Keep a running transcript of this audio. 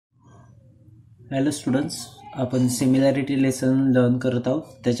Hello students, आपण similarity lesson learn करत आहोत.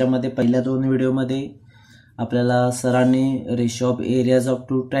 त्याच्यामध्ये पहिल्या दोन व्हिडिओमध्ये आपल्याला सरांनी ratio of areas of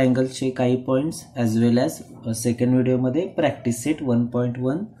to ट्रायंगलचे काही पॉईंट्स ॲज वेल ॲज सेकंड व्हिडिओमध्ये प्रॅक्टिस सेट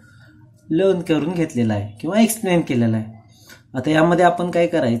 1.1 लर्न करून घेतलेला आहे किंवा एक्सप्लेन केलेला आहे. आता यामध्ये आपण काय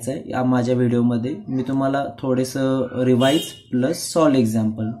करायचं आहे, या माझ्या व्हिडिओमध्ये मी तुम्हाला थोडेसं रिवाइज प्लस सॉल्व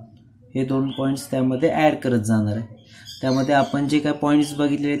एक्झाम्पल हे दोन पॉईंट्स त्यामध्ये ॲड करत जाणार आहे. त्यामध्ये आपण जे काय पॉईंट्स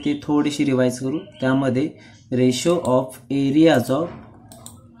बघितले ते थोडीशी रिवाइज करू. त्यामध्ये ratio of areas of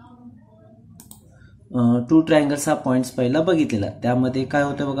two triangles हा पॉईंट्स पहिला बघितलेला. त्यामध्ये काय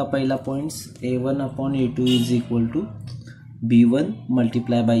होतं बघा, पहिला points a1/a2 is equal to b1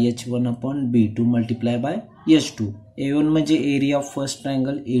 multiply by h1/b2 multiply by h2. a1 म्हणजे area of first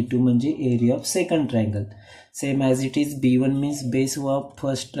triangle, a2 म्हणजे area of second triangle. Same as it is b1 means base of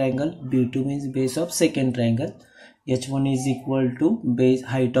first triangle, b2 means base of second triangle, h1 is equal to base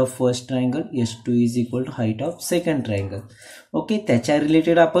height of first triangle, h2 is equal to height of second triangle. Okay, त्याच्या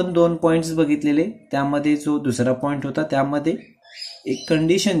related आपण दोन points बघितलेले. त्यामध्ये जो दुसरा point होता त्यामध्ये एक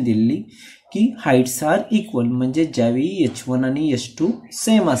कंडिशन दिलेली की हाईट्स आर इक्वल, म्हणजे ज्यावेळी h1 आणि h2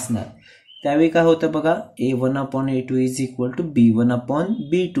 सेम असणार त्यावेळी काय होतं बघा, a1/a2 is equal to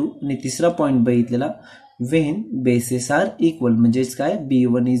b1/b2. आणि तिसरा पॉइंट बघितलेला when bases are equal, म्हणजेच काय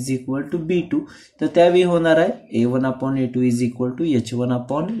b1 is equal to b2, तर त्यावेळी होणार आहे a1/a2 is equal to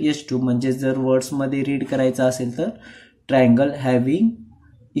h1/h2. म्हणजे जर वर्ड्स मध्ये रीड करायचं असेल तर ट्रायंगल हॅव्हिंग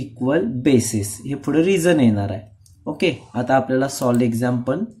इक्वल बेसिस, हे पुढे रिझन येणार आहे. ओके, आता आपल्याला सॉल्व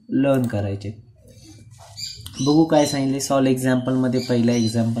एक्झाम्पल लर्न करायचे. बघू काय सांगितले सॉल्व एक्झाम्पल मध्ये. पहिल्या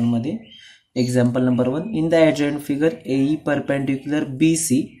एक्झाम्पल मध्ये example number 1, in the ॲडजॉइंट figure AE perpendicular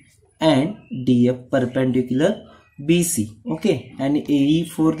BC and DF perpendicular BC. Okay, and AE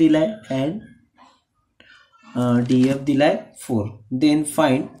 4 दिलाय and DF दिलाय 4. Then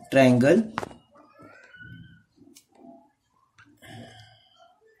find triangle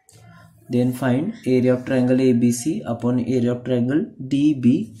area of triangle ABC upon area of triangle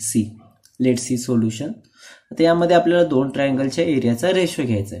DBC. Let's see solution. आता यामध्ये आपल्याला दोन ट्रायंगलच्या एरियाचा ratio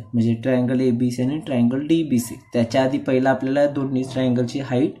घ्यायचा आहे, म्हणजे triangle ABC आणि ट्रायंगल DBC. त्याच्या आधी पहिला आपल्याला दोन्ही ट्रायंगलची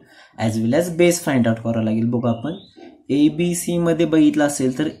हाईट ॲज वेल ॲज बेस फाइंड आउट करावं लागेल. बघू आपण ABC मध्ये बघितलं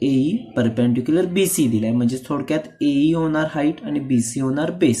असेल तर AE परपेंडिक्युलर BC दिलाय, म्हणजे थोडक्यात AE होणार हाईट आणि BC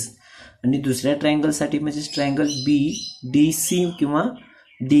होणार बेस. आणि दुसऱ्या ट्रायंगलसाठी म्हणजे ट्रायंगल BDC किंवा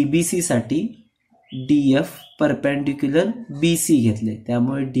DBC साठी DF परपेंडिक्युलर BC घेतले,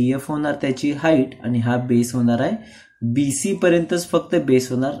 त्यामुळे DF होणार त्याची हाईट आणि हा बेस होणार आहे. BC पर्यंतच फक्त बेस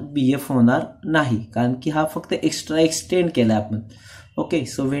होणार, BF होणार नाही, कारण की हा फक्त एक्स्ट्रा एक्सटेंड केला आपण. Okay,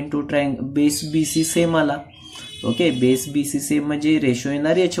 so when to triangle base BC same आला. ओके, बेस BC सेम म्हणजे रेशो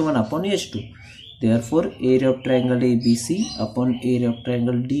येणार h1/h2. Therefore area of triangle ABC upon area of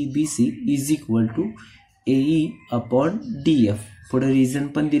triangle DBC is equal to AE/DF. पुढे रिझन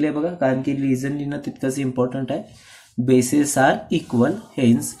पण दिले बघा, कारण की रिझन लिहिणं तितकंच इम्पॉर्टंट आहे. Bases R equal,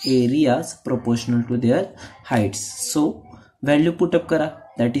 hence areas proportional to their heights. So value put up करा,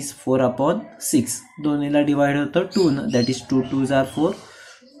 दॅट इज 4/6. दोन्हीला डिवाइड होतं 2 न, that is 2 2s are 4,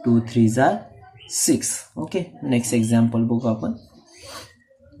 2 3s are 6. Okay, next example बघू आपण.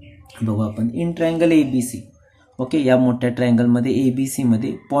 In triangle ABC. ओके, या मोठ्या ट्रायंगलमध्ये ABC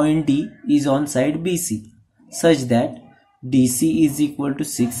मध्ये point D is on side BC such that DC is equal to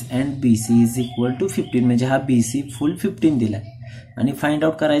 6 and BC is equal to 15, म्हणजे हा BC फुल 15 दिलाय. आणि find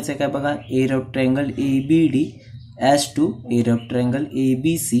out करायचं काय बघा, area of triangle ABD as to area of triangle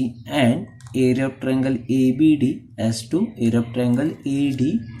ABC and area of triangle ABD as to area of triangle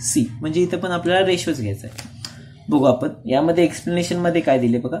ADC. म्हणजे इथे पण आपल्याला रेशोज घ्यायचा आहे. बघू आपण यामध्ये एक्सप्लेनेशन मध्ये काय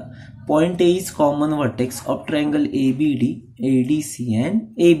दिले बघा, point A is common vertex of triangle ABD, ADC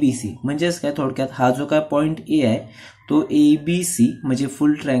and ABC. म्हणजेच काय थोडक्यात हा जो काय पॉइंट A आहे तो ABC म्हणजे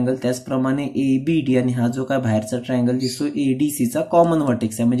फुल ट्रायंगल, त्याचप्रमाणे ABD आणि हा जो काय बाहेरचा ट्रायंगल दिसतो ADC चा कॉमन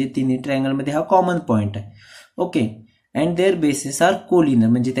व्हर्टेक्स आहे, म्हणजे तिन्ही ट्रायंगल मध्ये हा कॉमन पॉइंट आहे. Okay, and there bases R collinear,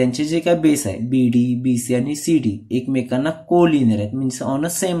 म्हणजे त्यांचे जे काय बेस आहे BD, BC आणि CD एकमेकांना कोलिनियर आहेत, means on a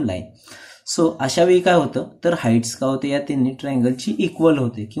same line. So अशा वेळी काय होतं तर हाईट्स काय होते या तिन्ही ट्रायंगलची इक्वल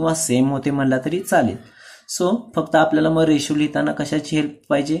होते किंवा सेम होते म्हणला तरी चालेल. सो फक्त आपल्याला मग रेशो लिहिताना कशाची हेल्प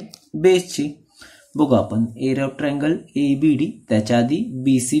पाहिजे, बेसची. बघू आपण एरिया ऑफ ट्रायंगल ABD, त्याच्या आधी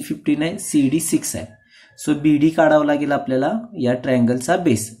BC 15 आहे, CD 6 आहे. सो BD काढावं लागेल आपल्याला या ट्रायंगलचा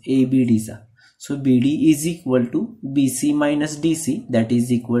base ABDचा. So BD is equal to BC minus DC, that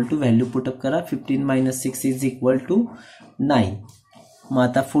is equal to value put up करा, 15 minus 6 is equal to 9. मग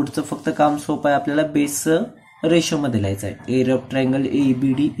आता पुढचं फक्त काम सोपं आहे, आपल्याला बेसचं रेशो मध्ये लिहायचा आहे. Area of triangle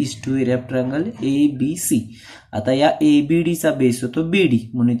ABD is to area of triangle ABC. आता या ABDचा बेस होतो BD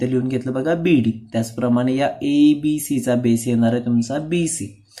म्हणून इथे लिहून घेतलं बघा BD. त्याचप्रमाणे या ABCचा बेस येणार आहे तुमचा BC.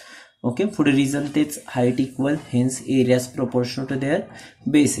 ओके, पुढे रिझन तेच, height equal hence areas proportional to their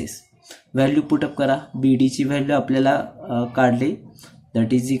bases. Value put up करा. BD ची व्हॅल्यू आपल्याला काढली,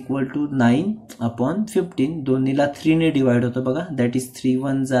 दॅट इज इक्वल टू 9/15. दोन्हीला 3 ने डिवाइड होतं बघा, दॅट इज 3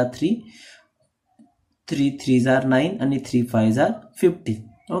 1 जा 3, 3 3 जा 9 आणि 3 5 जा 15.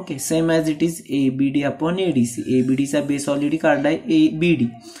 Okay, same as it is ABD upon ADC. ABDचा base already काढलाय ABD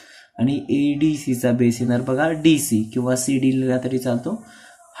आणि ADCचा बेस येणार बघा DC किंवा CD लिहिला तरी चालतो.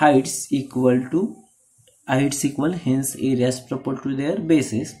 Heights equal hence areas प्रपोर्ट to their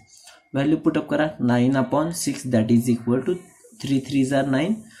bases. Value put up करा. 9/6 दॅट इज इक्वल टू 3 3 जा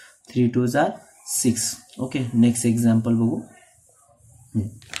 9, 3 2 जा 6. ओके, नेक्स्ट एक्झाम्पल बघू.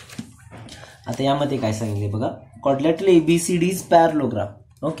 आता यामध्ये काय सांगितले बघा, quadrilateral ABCD is parallelogram.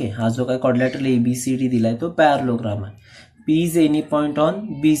 Okay, हा जो काय क्वाड्रिलॅटरल ABCD दिलाय तो पॅरलोग्राम आहे. P is any point on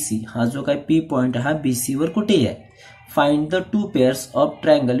BC. हा जो काय P पॉइंट हा BC वर कुठेही आहे. Find the two pairs of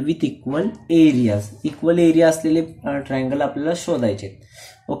triangle with equal areas. Equal area असलेले ट्रायंगल आपल्याला शोधायचे.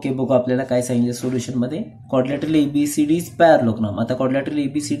 ओके, बघू आपल्याला काय सांगितलं सोल्युशन मध्ये. Quadrilateral ABCD is parallelogram. आता क्वाड्रिलॅटरल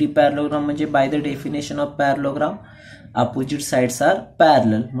ABCD पॅरलोग्राम म्हणजे by the definition of parallelogram opposite sides R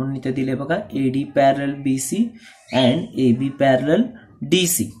parallel. म्हणून इथे दिले बघा AD parallel BC and AB parallel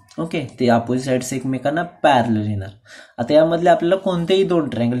DC. Okay, ते अपोजिट साइड्स एकमेकांना पॅरलल येणार. आता यामधले आपल्याला कोणतेही दोन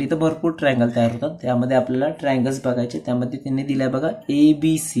ट्रायंगल, इथं भरपूर ट्रायंगल तयार होतात, त्यामध्ये आपल्याला ट्रायंगल्स बघायचे. त्यामध्ये त्यांनी दिलाय बघा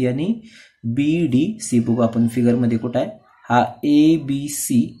ABC आणि BDC. बघू आपण फिगर मध्ये कुठं आहे. हा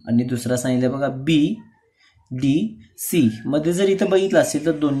ABC आणि दुसरा सांगितलं बघा BDC. मध्ये जर इथं बघितलं असेल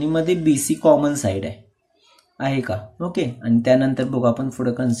तर दोन्हीमध्ये BC कॉमन साइड आहे का. ओके, आणि त्यानंतर बघू आपण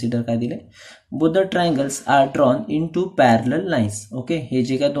पुढे कन्सिडर काय दिले. Both the triangles R drawn in to parallel lines. Okay, हे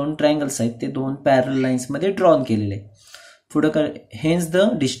जे काय दोन ट्रायंगल्स आहेत ते दोन पॅरलल लाईन्स मध्ये ड्रॉन केलेले आहे. पुढे hence the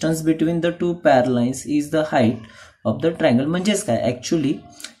distance between the two parallel lines is the height of the triangle. म्हणजेच काय, ऍक्च्युली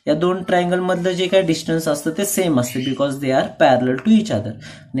या दोन ट्रायंगल मधलं जे काय डिस्टन्स असतं ते सेम असतं because they are parallel to each other.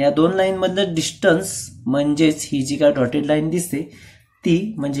 आणि या दोन लाईन मधलं डिस्टन्स म्हणजेच ही जी काय डॉटेड लाईन दिसते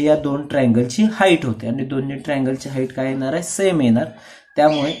ती म्हणजे या दोन ट्रायंगलची हाईट होते आणि दोन्ही ट्रायंगलची हाईट काय येणार आहे, सेम येणार.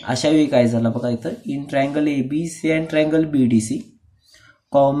 त्यामुळे अशा वेळी काय झालं बघा, इथं in triangle ABC and triangle BDC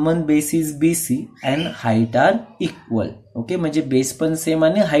common base is BC and height R equal. Okay, म्हणजे बेस पण सेम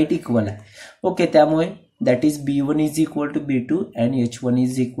आणि हाईट इक्वल आहे. ओके, त्यामुळे that is B1 is equal to B2 and H1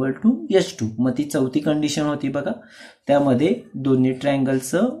 is equal to H2. मग ती चौथी condition होती बघा, त्यामध्ये दोन्ही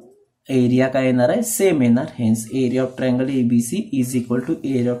ट्रायंगलचं एरिया काय येणार आहे, सेम येणार. Hence area of triangle ABC is equal to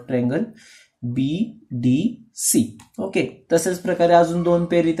area of triangle BDC. Okay, तसेच प्रकारे अजून दोन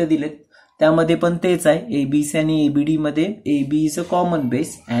पेअर इथे दिलेत, त्यामध्ये पण तेच आहे. ABC आणि ABD मध्ये AB is a common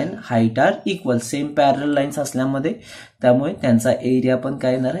base and height R equal. Same parallel lines असल्यामध्ये त्यामुळे त्यांचा एरिया पण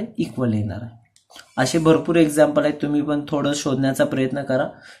काय येणार आहे, इक्वल येणार आहे. असे भरपूर एक्झाम्पल आहेत, तुम्ही पण थोडं शोधण्याचा प्रयत्न करा.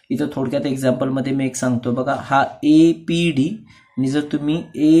 इथं थोडक्यात एक्झाम्पल मध्ये मी एक सांगतो बघा. हा APD आणि जर तुम्ही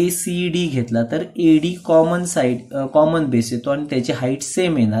ACD घेतला तर AD कॉमन बेस येतो आणि त्याची हाईट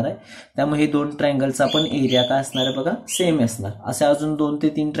सेम येणार आहे. त्यामुळे हे दोन ट्रायंगलचा पण एरिया काय असणार आहे बघा, सेम असणार. असे अजून 2 ते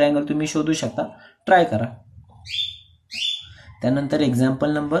 3 ट्रायंगल तुम्ही शोधू शकता, ट्राय करा. त्यानंतर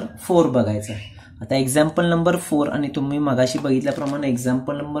एक्झाम्पल नंबर 4 बघायचं आहे. आता एक्झाम्पल नंबर 4 आणि तुम्ही मगाशी बघितल्याप्रमाणे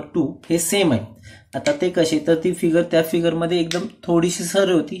एक्झाम्पल नंबर 2 हे सेम आहे. आता ते कसे, तर ती फिगर त्या फिगरमध्ये एकदम थोडीशी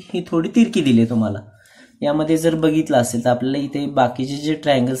सरळ होती, ही थोडी तिरकी दिली तुम्हाला. यामध्ये जर बघितलं असेल तर आपल्याला इथे बाकीचे जे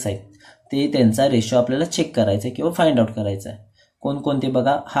ट्रायंगल्स आहेत ते त्यांचा रेशो आपल्याला चेक करायचा आहे किंवा फाइंड आउट करायचा आहे. कोणकोणते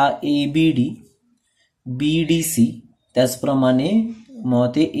बघा, हा ABD BDC त्याचप्रमाणे मग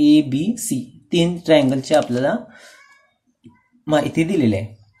ते ABC 3 ट्रायंगलचे आपल्याला माहिती दिलेली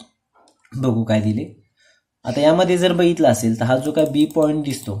आहे. बघू काय दिले. आता यामध्ये जर बघितलं असेल तर हा जो काय B पॉइंट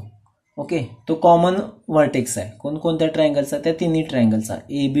दिसतो, ओके, तो कॉमन व्हर्टेक्स आहे. कोणकोणत्या ट्रायंगलचा, त्या तिन्ही ट्रायंगलचा.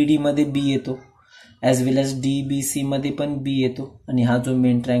 ABD मध्ये B येतो, ॲज वेल एज DBC मध्ये पण B येतो आणि हा जो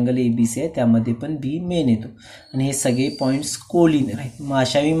मेन ट्रायंगल ABC आहे त्यामध्ये पण B मेन येतो आणि हे सगळे पॉइंट्स कोलिनियर आहेत. मग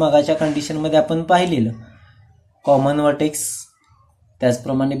अशावेळी मगाच्या कंडिशनमध्ये आपण पाहिलेलं कॉमन व्हर्टेक्स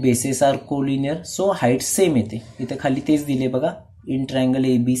त्याचप्रमाणे bases R collinear, so height same येते. इथे खाली तेच दिले बघा. In triangle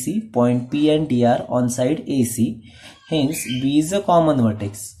ABC, point P and D are on side AC. Hence, B is a common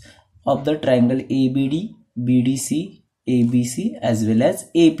vertex of the triangle ABD, BDC, ABC as well as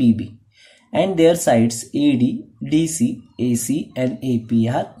APB. And their sides AD, DC, AC and AP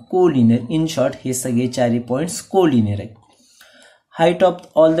are collinear. In short, हे सगळे चारही points collinear आहेत. Height of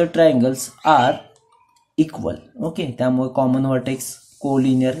all the triangles are equal. Okay, त्यामुळे common vertex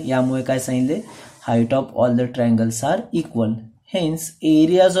collinear, यामुळे काय सांगितले, height of all the triangles are equal. Hence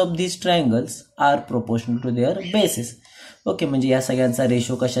areas of these triangles are proportional to their bases. Okay, म्हणजे या सगळ्यांचा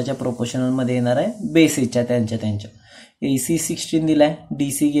ratio कशाच्या proportional मध्ये येणार आहे? बेसिसच्या त्यांच्या. AC 16 दिलाय,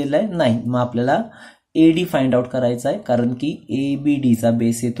 DC गेलाय 9. मग आपल्याला AD फाइंड आउट करायचा आहे, कारण की ABD चा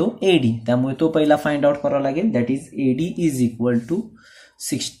बेस येतो AD, त्यामुळे तो पहिला फाइंड आउट करावा लागेल. That is AD is equal to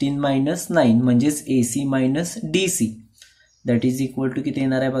 16 minus 9 म्हणजेच AC minus DC. That is equal to किती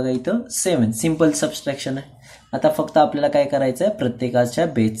येणार आहे बघा इथं? 7. सिंपल सबस्ट्रॅक्शन आहे. आता फक्त आपल्याला काय करायचं आहे? प्रत्येकाच्या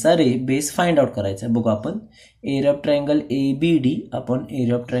बेसचा बेस फाइंड आउट करायचा आहे. बघू आपण. Area of triangle ABD upon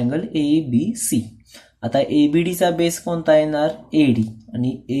area of triangle ABC. आता ABD चा बेस कोणता येणार? AD.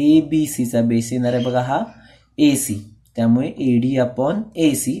 आणि ABC चा बेस येणार आहे बघा हा AC. त्यामुळे AD upon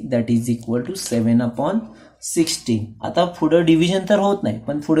AC that is equal to 7 upon 16. आता पुढे डिव्हिजन तर होत नाही,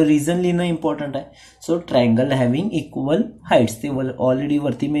 पण पुढे रिझन लिहिणं इम्पॉर्टंट आहे. So triangle having equal heights, ते ऑलरेडी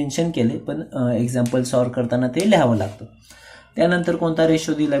वरती मेन्शन केले, पण एक्झाम्पल सॉल्व्ह करताना ते लिहावं लागतं. त्यानंतर कोणता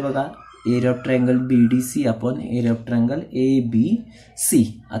रेशो दिलाय बघा? Area of triangle BDC upon area of triangle ABC.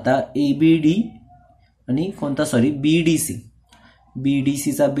 आता ABD आणि कोणता BDC.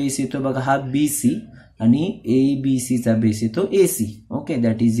 BDC चा बेस येतो बघा हा BC आणि ABC चा बेस येतो AC. Okay,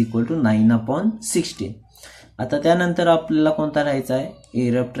 that is equal to 9 upon 16. आता त्यानंतर आपल्याला कोणता राहायचा आहे?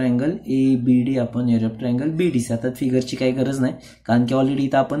 Area of triangle ABD upon area of triangle BDC. आता फिगरची काही गरज नाही, कारण की ऑलरेडी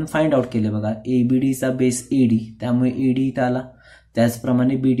इथं आपण फाइंड आउट केले बघा. ABD चा बेस AD, त्यामुळे AD इथं आला.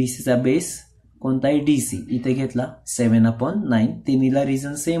 त्याचप्रमाणे BDC चा बेस कोणता आहे? DC. इथे घेतला 7 अपॉन 9. तिन्हीला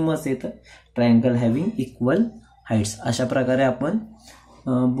रिझन सेमच येतं, ट्रायंगल हॅव्हिंग इक्वल हाईट्स. अशा प्रकारे आपण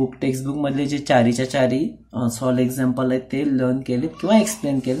टेक्स्टबुक मधले जे चारीच्या चारी सॉल्व एक्झाम्पल आहेत ते लर्न केले किंवा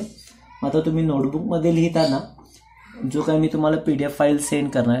एक्सप्लेन केले. आता तुम्ही नोटबुकमध्ये लिहिताना जो काही मी तुम्हाला PDF फाईल सेंड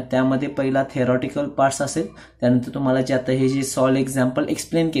करणार आहे त्यामध्ये पहिला थेरॉटिकल पार्ट्स असेल, त्यानंतर तुम्हाला जे आता हे जे सॉल्व एक्झाम्पल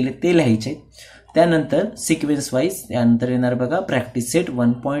एक्सप्लेन केले ते लिहायचे. त्यानंतर सिक्वेन्स वाईज त्यानंतर येणार बघा प्रॅक्टिस सेट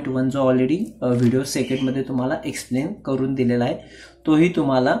 1.1 जो ऑलरेडी व्हिडिओ सेकंडमध्ये तुम्हाला एक्सप्लेन करून दिलेला आहे, तोही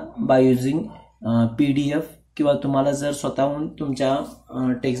तुम्हाला बाय युझिंग PDF किंवा तुम्हाला जर स्वतःहून तुमच्या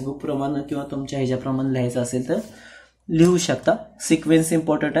टेक्स्टबुक प्रमाणे किंवा तुमच्या ह्याच्याप्रमाणे लिहायचं असेल तर लिहू शकता. सिक्वेन्स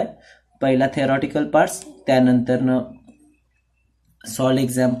इम्पॉर्टंट आहे. पहिला थेरॉटिकल पार्ट्स, त्यानंतर सॉल्व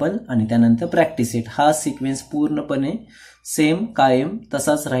एक्झाम्पल आणि त्यानंतर प्रॅक्टिस सेट. हा सिक्वेन्स पूर्णपणे सेम कायम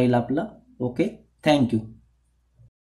तसाच राहील आपला. Okay, thank you.